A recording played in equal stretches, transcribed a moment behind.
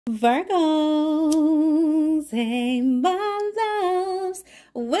Virgos, hey my loves,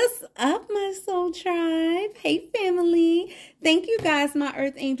 what's up my soul tribe? Hey family, thank you guys, my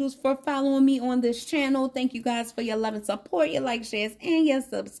earth angels, for following me on this channel. Thank you guys for your love and support, your likes, shares, and your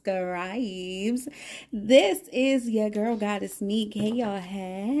subscribes. This is your girl goddess Meek. Hey y'all,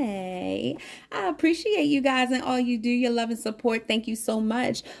 hey. I appreciate you guys and all you do, your love and support. Thank you so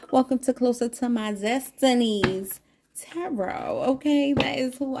much. Welcome to Closer to My Destinys Tarot. Okay, that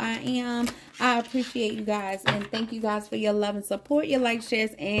is who I am. I appreciate you guys and thank you guys for your love and support, your likes,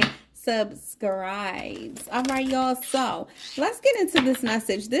 shares, and subscribes. All right, y'all, so let's get into this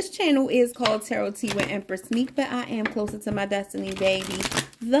message. This channel is called Tarot Tea with Empress Meek, but I am closer to my destiny, baby,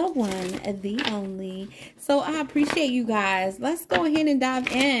 the one, the only. So I appreciate you guys. Let's go ahead and dive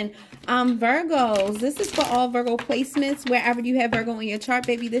in. Virgos, this is for all Virgo placements. Wherever you have Virgo in your chart,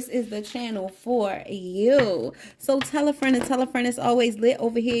 baby, this is the channel for you. So tell a friend, and tell a friend. It's always lit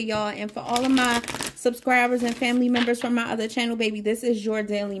over here, y'all. And for all of my subscribers and family members from my other channel, baby, this is your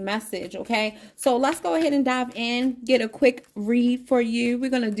daily message, okay? So let's go ahead and dive in, get a quick read for you. We're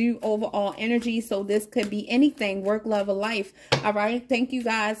going to do overall energy, so this could be anything, work, love, or life. All right, thank you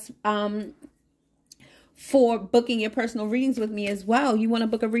guys for booking your personal readings with me as well. You want to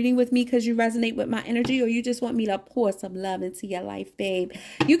book a reading with me because you resonate with my energy, or you just want me to pour some love into your life, babe,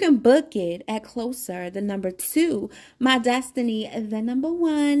 you can book it at closer, the number 2, my destiny, the number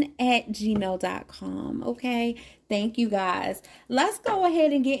 1 at gmail.com. Okay, thank you guys. Let's go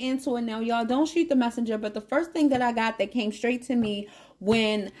ahead and get into it now, y'all. Don't shoot the messenger, but the first thing that I got that came straight to me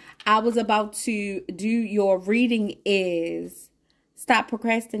when I was about to do your reading is stop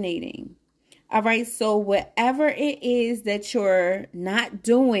procrastinating. All right, so whatever it is that you're not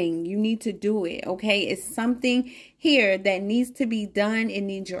doing, you need to do it, okay? It's something here that needs to be done. It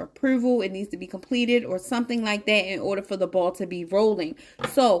needs your approval. It needs to be completed or something like that in order for the ball to be rolling.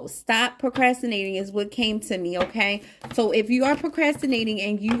 So stop procrastinating is what came to me, okay? So if you are procrastinating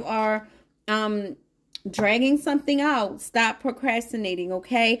and you are dragging something out, stop procrastinating,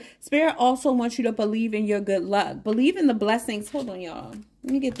 okay? Spirit also wants you to believe in your good luck. Believe in the blessings. Hold on, y'all.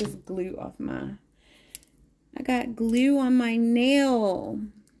 Let me get this glue off I got glue on my nail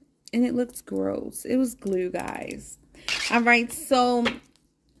and it looks gross. It was glue, guys. All right, so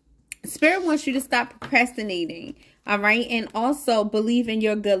Spirit wants you to stop procrastinating. All right. And also believe in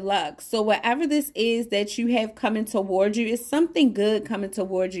your good luck. So whatever this is that you have coming towards you, is something good coming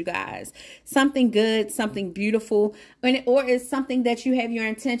towards you guys. Something good, something beautiful. Or it's something that you have your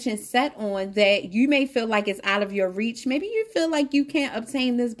intention set on that you may feel like it's out of your reach. Maybe you feel like you can't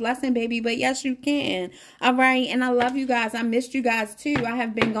obtain this blessing, baby, but yes, you can. All right. And I love you guys. I missed you guys too. I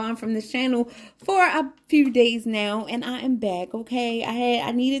have been gone from this channel for a few days now and I am back. Okay.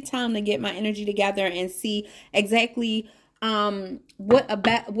 I needed time to get my energy together and see exactly what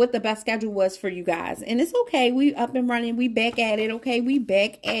the best schedule was for you guys. And it's okay. We up and running. We back at it. Okay. We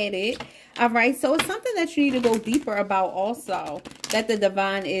back at it. All right. So it's something that you need to go deeper about also, that the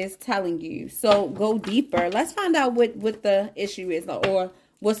divine is telling you. So go deeper. Let's find out what the issue is or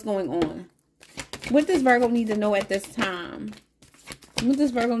what's going on. What does Virgo need to know at this time? What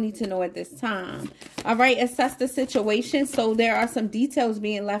does Virgo need to know at this time? All right, assess the situation. So there are some details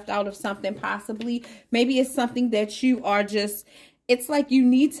being left out of something possibly. Maybe it's something that you are just, it's like you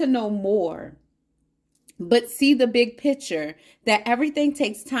need to know more. But see the big picture, that everything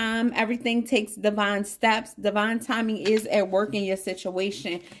takes time. Everything takes divine steps. Divine timing is at work in your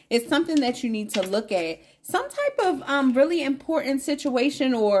situation. It's something that you need to look at. Some type of really important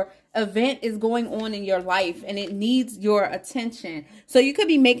situation or event is going on in your life and it needs your attention. So you could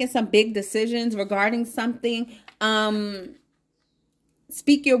be making some big decisions regarding something.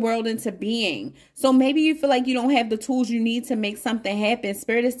 Speak your world into being. So maybe you feel like you don't have the tools you need to make something happen.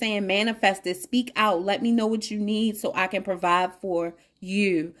 Spirit is saying manifest it. Speak out. Let me know what you need so I can provide for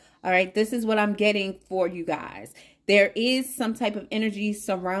you. All right. This is what I'm getting for you guys. There is some type of energy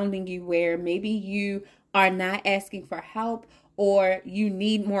surrounding you where maybe you are not asking for help, or you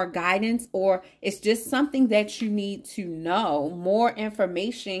need more guidance, or it's just something that you need to know. More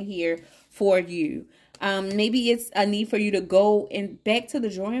information here for you. Maybe it's a need for you to go and back to the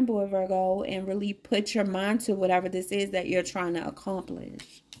drawing board, Virgo, and really put your mind to whatever this is that you're trying to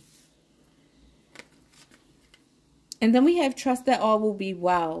accomplish. And then we have trust that all will be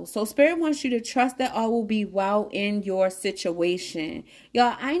well. So Spirit wants you to trust that all will be well in your situation.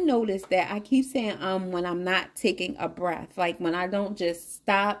 Y'all, I noticed that I keep saying when I'm not taking a breath. Like when I don't just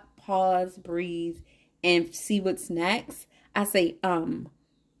stop, pause, breathe, and see what's next. I say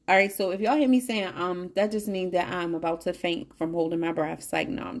All right, so if y'all hear me saying that just means that I'm about to faint from holding my breath. It's like,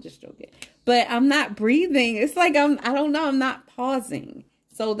 no, I'm just joking. But I'm not breathing. It's like I don't know, I'm not pausing.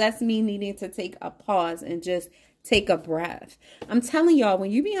 So that's me needing to take a pause and just take a breath. I'm telling y'all,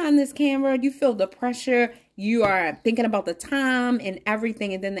 when you be on this camera, you feel the pressure. You are thinking about the time and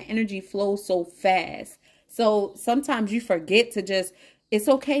everything. And then the energy flows so fast. So sometimes you forget to just, it's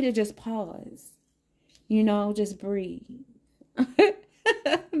okay to just pause. You know, just breathe.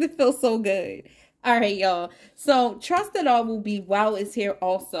 It feels so good. All right, y'all. So trust that all will be well is here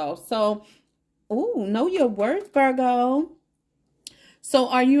also. So, know your worth, Virgo. So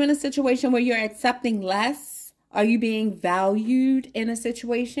are you in a situation where you're accepting less? Are you being valued in a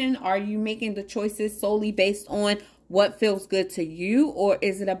situation? Are you making the choices solely based on what feels good to you, or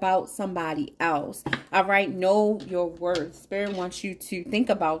is it about somebody else? All right, know your worth. Spirit wants you to think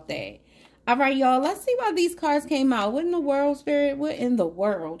about that. All right, y'all, let's see why these cards came out. What in the world, Spirit? What in the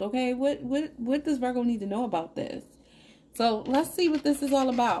world? Okay, what does Virgo need to know about this? So let's see what this is all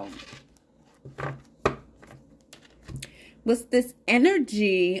about. What's this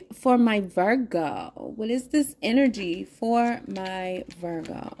energy for my Virgo? What is this energy for my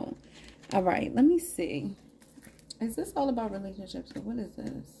Virgo? All right, let me see. Is this all about relationships? Or what is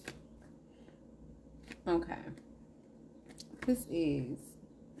this? Okay. This is...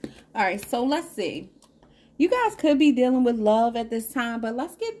 All right, so let's see. You guys could be dealing with love at this time, but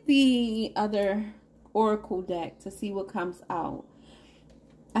let's get the other oracle deck to see what comes out.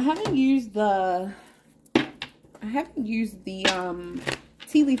 I haven't used the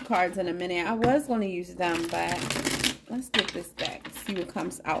tea leaf cards in a minute. I was going to use them, but let's get this deck, see what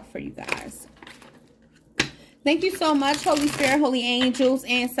comes out for you guys. Thank you so much, Holy Spirit, holy angels,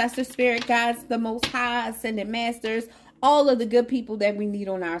 ancestor spirit guides, the Most High, ascended masters, all of the good people that we need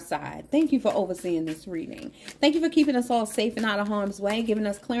on our side. Thank you for overseeing this reading. Thank you for keeping us all safe and out of harm's way, giving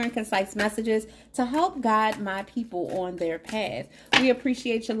us clear and concise messages to help guide my people on their path. We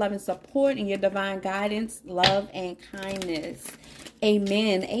appreciate your love and support and your divine guidance, love, and kindness.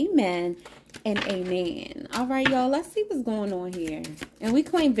 Amen, amen, and amen. All right, y'all, let's see what's going on here. And we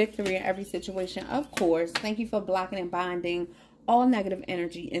claim victory in every situation, of course. Thank you for blocking and binding all negative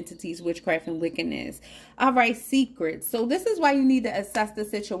energy, entities, witchcraft, and wickedness. All right, secrets. So this is why you need to assess the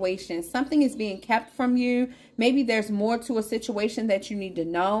situation. Something is being kept from you. Maybe there's more to a situation that you need to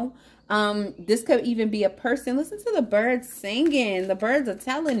know. This could even be a person. Listen to the birds singing. The birds are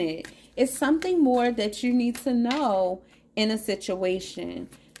telling it. It's something more that you need to know in a situation.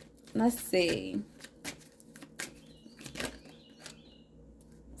 Let's see.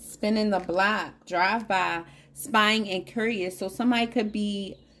 Spinning the block. Drive by. Spying and curious. So somebody could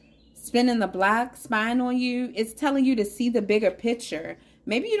be spinning the block, spying on you. It's telling you to see the bigger picture.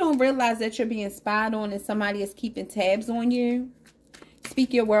 Maybe you don't realize that you're being spied on and somebody is keeping tabs on you.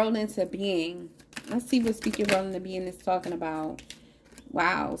 Speak your world into being. Let's see what speak your world into being is talking about.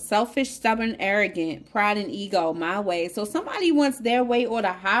 Wow. Selfish, stubborn, arrogant, pride and ego, my way. So somebody wants their way or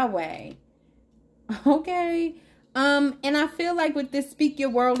the highway. Okay. And I feel like with this speak your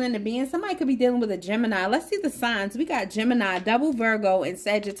world into being, somebody could be dealing with a Gemini. Let's see the signs. We got Gemini, double Virgo, and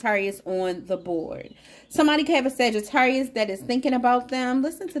Sagittarius on the board. Somebody could have a Sagittarius that is thinking about them.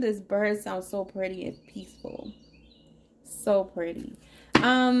 Listen to this bird. Sounds so pretty and peaceful. So pretty.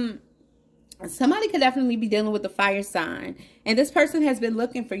 Somebody could definitely be dealing with the fire sign. And this person has been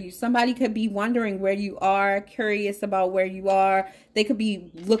looking for you. Somebody could be wondering where you are, curious about where you are. They could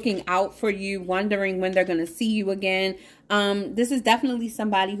be looking out for you, wondering when they're going to see you again. This is definitely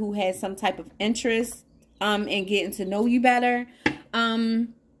somebody who has some type of interest in getting to know you better.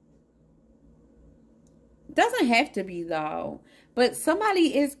 Doesn't have to be, though. But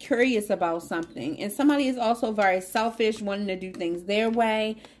somebody is curious about something. And somebody is also very selfish, wanting to do things their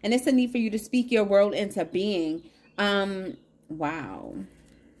way. And it's a need for you to speak your world into being. Wow.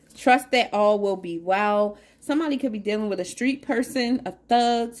 Trust that all will be well. Somebody could be dealing with a street person, a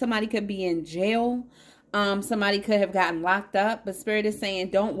thug. Somebody could be in jail. Somebody could have gotten locked up. But Spirit is saying,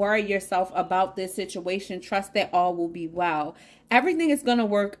 don't worry yourself about this situation. Trust that all will be well. Everything is going to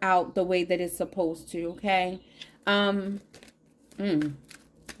work out the way that it's supposed to, okay?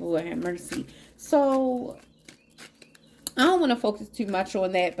 Lord have mercy. So I don't want to focus too much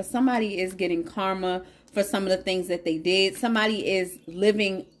on that, but somebody is getting karma for some of the things that they did. Somebody is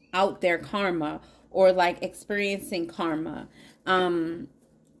living out their karma or like experiencing karma. And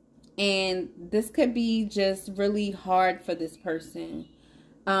this could be just really hard for this person.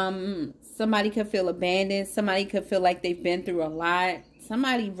 Somebody could feel abandoned. Somebody could feel like they've been through a lot.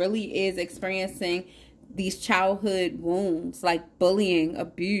 Somebody really is experiencing these childhood wounds like bullying,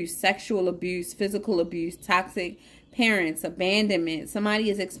 abuse, sexual abuse, physical abuse, toxic parents, abandonment. Somebody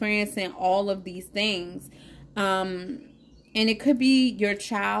is experiencing all of these things. And it could be your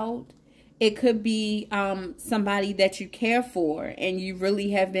child. It could be somebody that you care for and you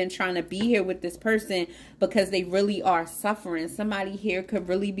really have been trying to be here with this person because they really are suffering. Somebody here could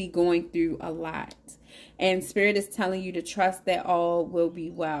really be going through a lot. And Spirit is telling you to trust that all will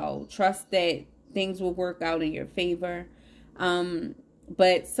be well. Trust that things will work out in your favor.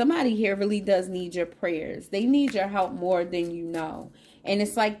 But somebody here really does need your prayers. They need your help more than you know. And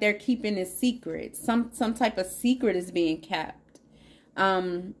it's like they're keeping a secret. Some type of secret is being kept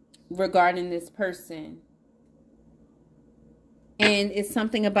regarding this person. And it's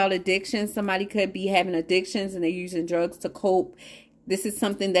something about addiction. Somebody could be having addictions and they're using drugs to cope. This is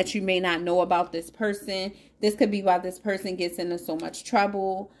something that you may not know about this person. This could be why this person gets into so much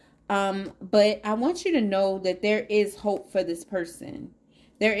trouble. But I want you to know that there is hope for this person.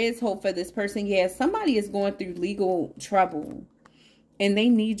 There is hope for this person. Yeah, somebody is going through legal trouble and they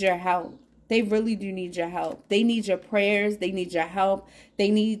need your help. They really do need your help. They need your prayers. They need your help. They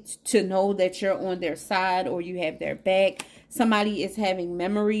need to know that you're on their side or you have their back. Somebody is having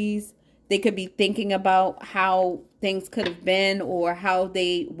memories. They could be thinking about how things could have been or how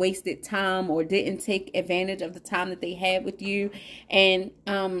they wasted time or didn't take advantage of the time that they had with you. And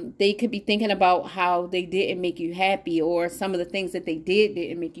they could be thinking about how they didn't make you happy or some of the things that they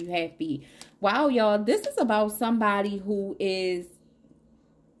didn't make you happy. Wow, y'all, this is about somebody who is,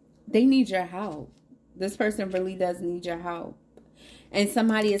 they need your help. This person really does need your help. And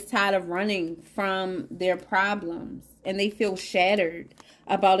somebody is tired of running from their problems and they feel shattered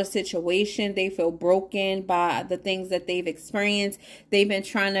about a situation. They feel broken by the things that they've experienced. They've been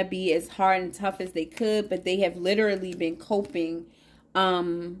trying to be as hard and tough as they could, but they have literally been coping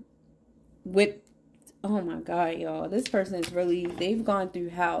with, oh my God, y'all, this person is really, they've gone through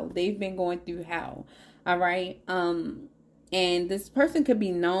hell. They've been going through hell. All right. And this person could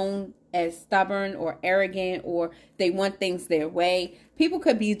be known as stubborn or arrogant, or they want things their way. People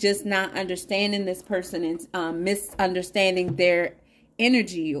could be just not understanding this person and misunderstanding their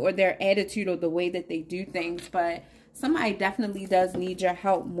energy or their attitude or the way that they do things. But somebody definitely does need your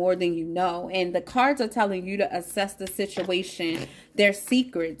help more than you know. And the cards are telling you to assess the situation. Their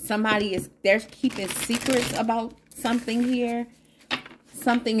secrets. They're keeping secrets about something here.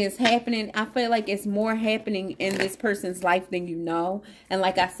 Something is happening. I feel like it's more happening in this person's life than you know. And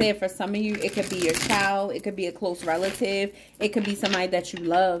like I said, for some of you, it could be your child. It could be a close relative. It could be somebody that you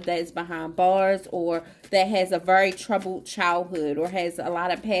love that is behind bars or that has a very troubled childhood or has a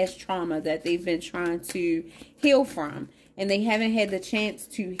lot of past trauma that they've been trying to heal from. And they haven't had the chance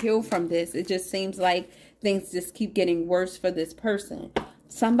to heal from this. It just seems like things just keep getting worse for this person.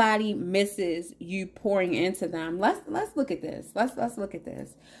 Somebody misses you pouring into them. Let's look at this. Let's look at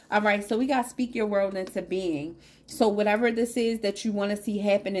this. All right, so we got speak your world into being. So whatever this is that you want to see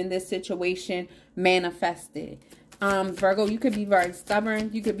happen in this situation, manifest it. Virgo, you could be very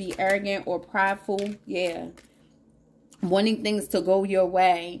stubborn. You could be arrogant or prideful. Yeah. Wanting things to go your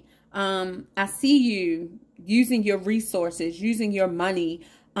way. I see you using your resources, using your money,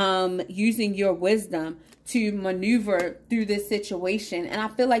 using your wisdom to maneuver through this situation. And I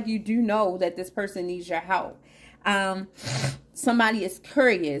feel like you do know that this person needs your help. Somebody is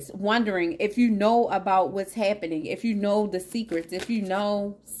curious, wondering if you know about what's happening, if you know the secrets, if you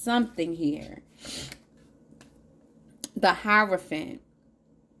know something here. The Hierophant.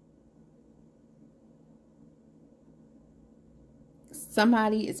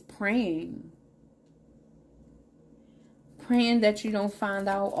 Somebody is praying. Praying that you don't find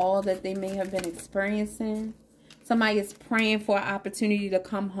out all that they may have been experiencing. Somebody is praying for an opportunity to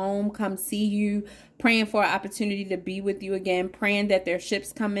come home, come see you. Praying for an opportunity to be with you again. Praying that their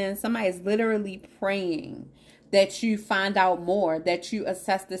ships come in. Somebody is literally praying that you find out more, that you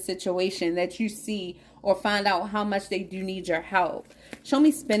assess the situation, that you see or find out how much they do need your help. Show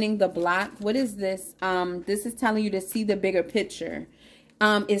me spinning the block. What is this? This is telling you to see the bigger picture.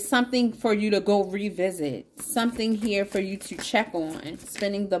 It's something for you to go revisit. Something here for you to check on.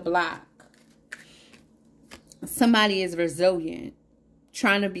 Spinning the block. Somebody is resilient.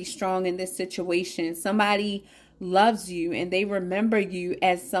 Trying to be strong in this situation. Somebody loves you and they remember you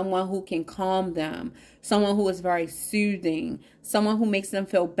as someone who can calm them. Someone who is very soothing. Someone who makes them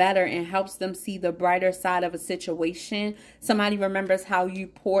feel better and helps them see the brighter side of a situation. Somebody remembers how you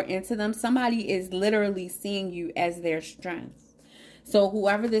pour into them. Somebody is literally seeing you as their strength. So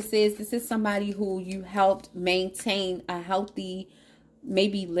whoever this is somebody who you helped maintain a healthy,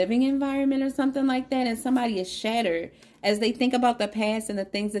 maybe living environment or something like that. And somebody is shattered as they think about the past and the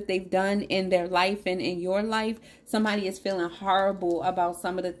things that they've done in their life and in your life. Somebody is feeling horrible about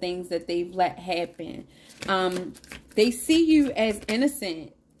some of the things that they've let happen. They see you as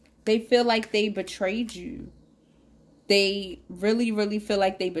innocent. They feel like they betrayed you. They really, really feel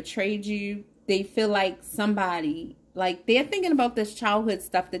like they betrayed you. They feel like somebody, like they're thinking about this childhood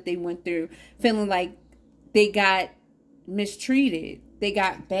stuff that they went through, feeling like they got mistreated. They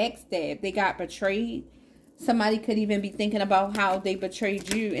got backstabbed. They got betrayed. Somebody could even be thinking about how they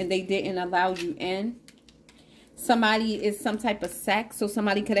betrayed you and they didn't allow you in. Somebody is some type of sex. So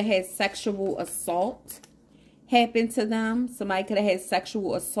somebody could have had sexual assault happen to them. Somebody could have had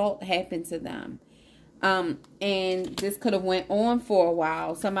sexual assault happen to them. And this could have went on for a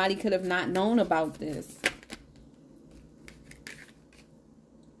while. Somebody could have not known about this.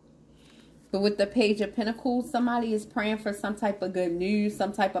 But with the Page of Pentacles, somebody is praying for some type of good news,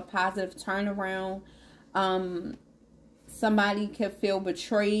 some type of positive turnaround. Somebody could feel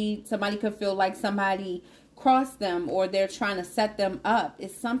betrayed. Somebody could feel like somebody crossed them or they're trying to set them up.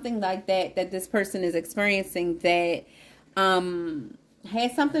 It's something like that that this person is experiencing that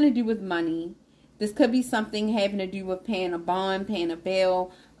has something to do with money. This could be something having to do with paying a bond, paying a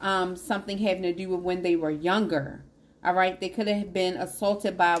bill, something having to do with when they were younger. All right, they could have been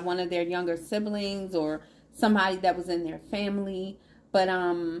assaulted by one of their younger siblings or somebody that was in their family. But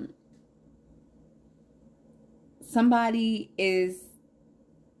somebody is,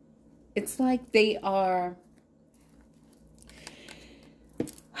 it's like they thought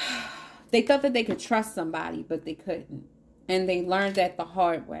that they could trust somebody, but they couldn't. And they learned that the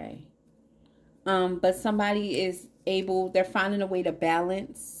hard way. But somebody is able, they're finding a way to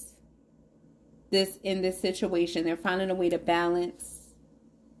balance this in this situation. They're finding a way to balance.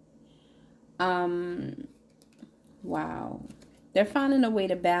 Wow. They're finding a way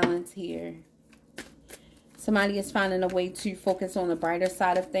to balance here. Somebody is finding a way to focus on the brighter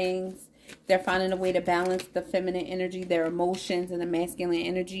side of things. They're finding a way to balance the feminine energy, their emotions, and the masculine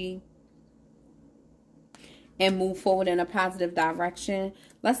energy, and move forward in a positive direction.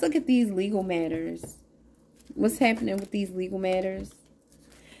 Let's look at these legal matters. What's happening with these legal matters?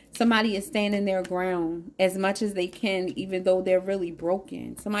 Somebody is standing their ground as much as they can, even though they're really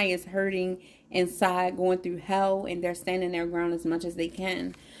broken. Somebody is hurting inside, going through hell, and they're standing their ground as much as they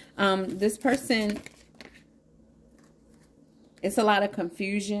can. This person, it's a lot of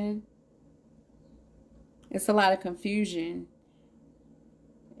confusion. It's a lot of confusion.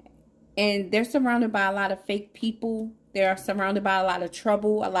 And they're surrounded by a lot of fake people. They're surrounded by a lot of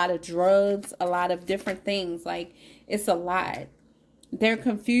trouble, a lot of drugs, a lot of different things. Like, it's a lot. They're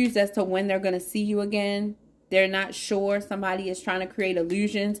confused as to when they're going to see you again. They're not sure. Somebody is trying to create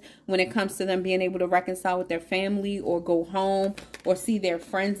illusions when it comes to them being able to reconcile with their family or go home or see their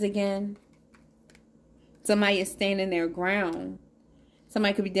friends again. Somebody is standing their ground.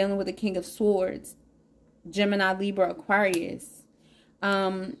 Somebody could be dealing with the King of Swords, Gemini, Libra, Aquarius.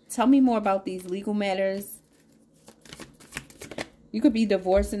 Tell me more about these legal matters. You could be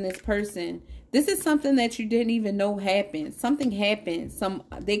divorcing this person. This is something that you didn't even know happened. Something happened.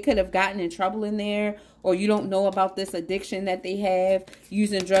 They could have gotten in trouble in there, or you don't know about this addiction that they have,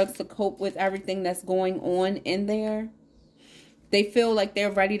 using drugs to cope with everything that's going on in there. They feel like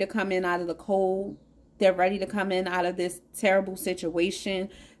they're ready to come in out of the cold. They're ready to come in out of this terrible situation.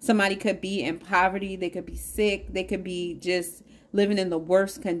 Somebody could be in poverty. They could be sick. They could be just living in the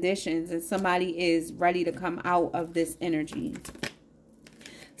worst conditions, and somebody is ready to come out of this energy.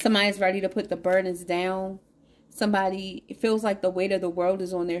 Somebody's ready to put the burdens down. Somebody feels like the weight of the world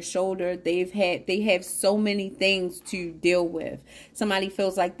is on their shoulder. They have so many things to deal with. Somebody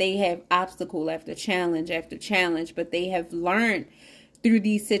feels like they have obstacle after challenge, but they have learned through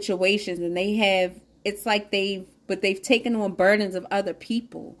these situations, and it's like they've taken on burdens of other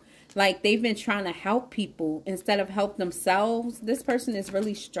people. Like, they've been trying to help people instead of help themselves. This person is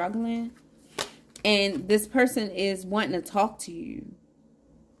really struggling, and this person is wanting to talk to you.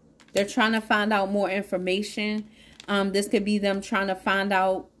 They're trying to find out more information. This could be them trying to find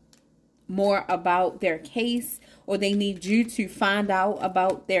out more about their case, or they need you to find out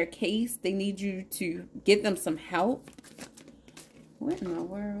about their case. They need you to get them some help. What in the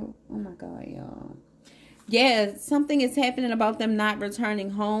world? Oh my God, y'all. Yeah, something is happening about them not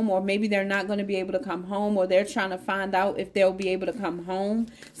returning home, or maybe they're not going to be able to come home, or they're trying to find out if they'll be able to come home.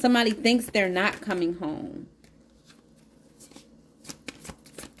 Somebody thinks they're not coming home.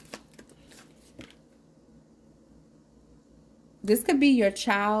 This could be your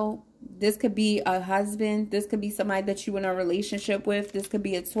child. This could be a husband. This could be somebody that you're in a relationship with. This could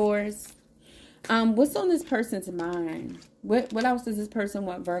be a Taurus. What's on this person's mind? What else does this person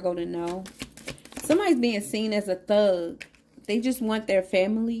want Virgo to know? Somebody's being seen as a thug. They just want their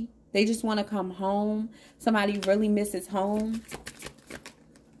family. They just want to come home. Somebody really misses home.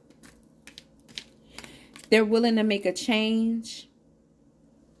 They're willing to make a change.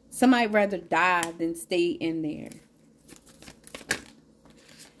 Somebody rather die than stay in there.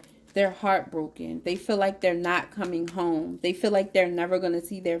 They're heartbroken. They feel like they're not coming home. They feel like they're never going to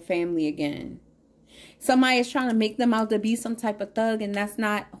see their family again. Somebody is trying to make them out to be some type of thug, and that's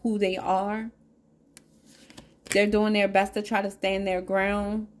not who they are. They're doing their best to try to stand their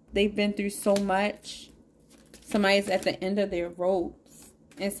ground. They've been through so much. Somebody's at the end of their ropes,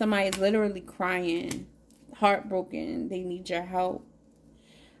 and somebody is literally crying, heartbroken. They need your help.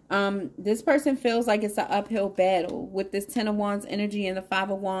 This person feels like it's an uphill battle with this 10 of Wands energy and the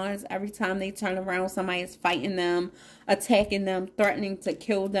 5 of Wands. Every time they turn around, somebody is fighting them, attacking them, threatening to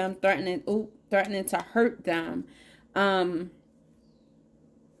kill them, threatening to hurt them.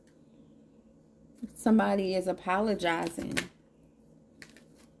 Somebody is apologizing.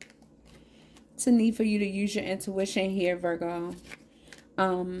 It's a need for you to use your intuition here, Virgo.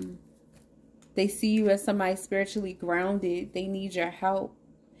 They see you as somebody spiritually grounded. They need your help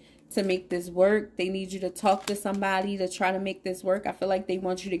to make this work. They need you to talk to somebody to try to make this work. I feel like they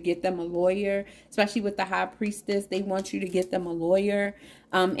want you to get them a lawyer, especially with the High Priestess. They want you to get them a lawyer.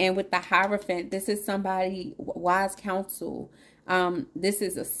 And with the Hierophant, this is somebody, wise counsel. This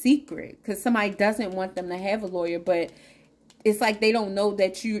is a secret because somebody doesn't want them to have a lawyer, but it's like they don't know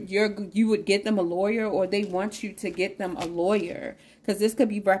that you would get them a lawyer, or they want you to get them a lawyer, because this could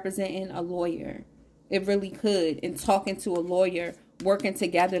be representing a lawyer. It really could. And talking to a lawyer, working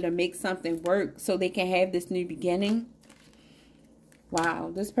together to make something work so they can have this new beginning.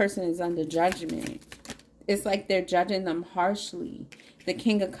 Wow, this person is under judgment. It's like they're judging them harshly. The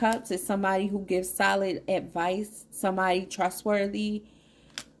King of Cups is somebody who gives solid advice, somebody trustworthy.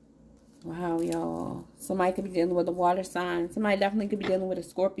 Wow, y'all. Somebody could be dealing with a water sign. Somebody definitely could be dealing with a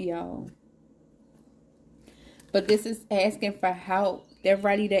Scorpio. But this is asking for help. They're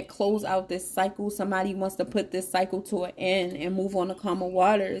ready to close out this cycle. Somebody wants to put this cycle to an end and move on to calmer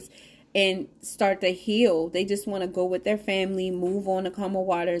waters and start to heal. They just want to go with their family, move on to calmer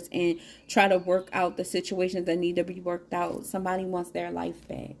waters, and try to work out the situations that need to be worked out. Somebody wants their life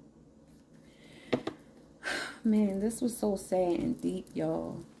back. Man, this was so sad and deep,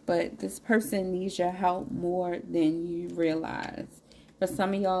 y'all. But this person needs your help more than you realize. For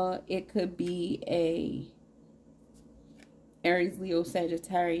some of y'all, it could be a Aries, Leo,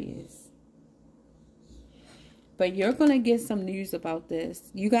 Sagittarius. But you're going to get some news about this.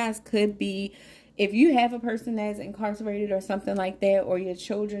 You guys could be, if you have a person that's incarcerated or something like that, or your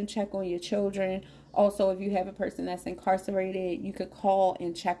children, check on your children. Also, if you have a person that's incarcerated, you could call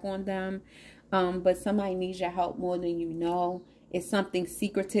and check on them. But somebody needs your help more than you know. It's something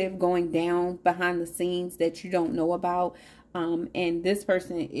secretive going down behind the scenes that you don't know about. And this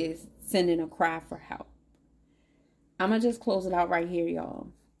person is sending a cry for help. I'm going to just close it out right here, y'all.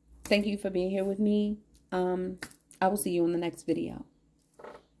 Thank you for being here with me. I will see you in the next video.